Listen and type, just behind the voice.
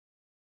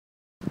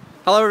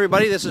Hello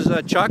everybody, this is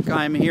Chuck.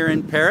 I'm here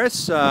in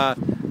Paris.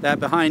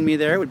 That behind me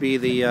there would be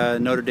the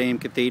Notre Dame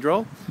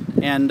Cathedral.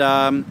 And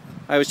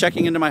I was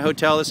checking into my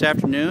hotel this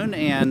afternoon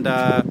and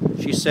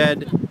she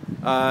said,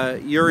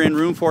 you're in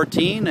room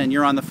 14 and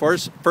you're on the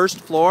first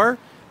floor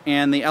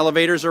and the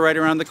elevators are right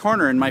around the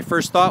corner. And my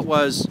first thought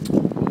was,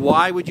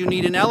 why would you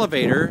need an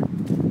elevator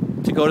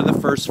to go to the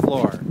first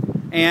floor?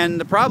 And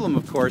the problem,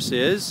 of course,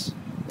 is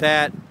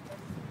that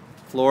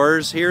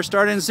floors here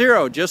start in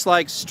 0, just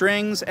like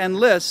strings and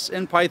lists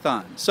in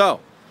Python. So,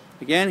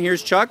 again,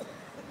 here's Chuck,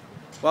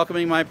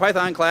 welcoming my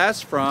Python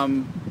class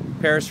from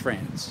Paris,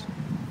 France.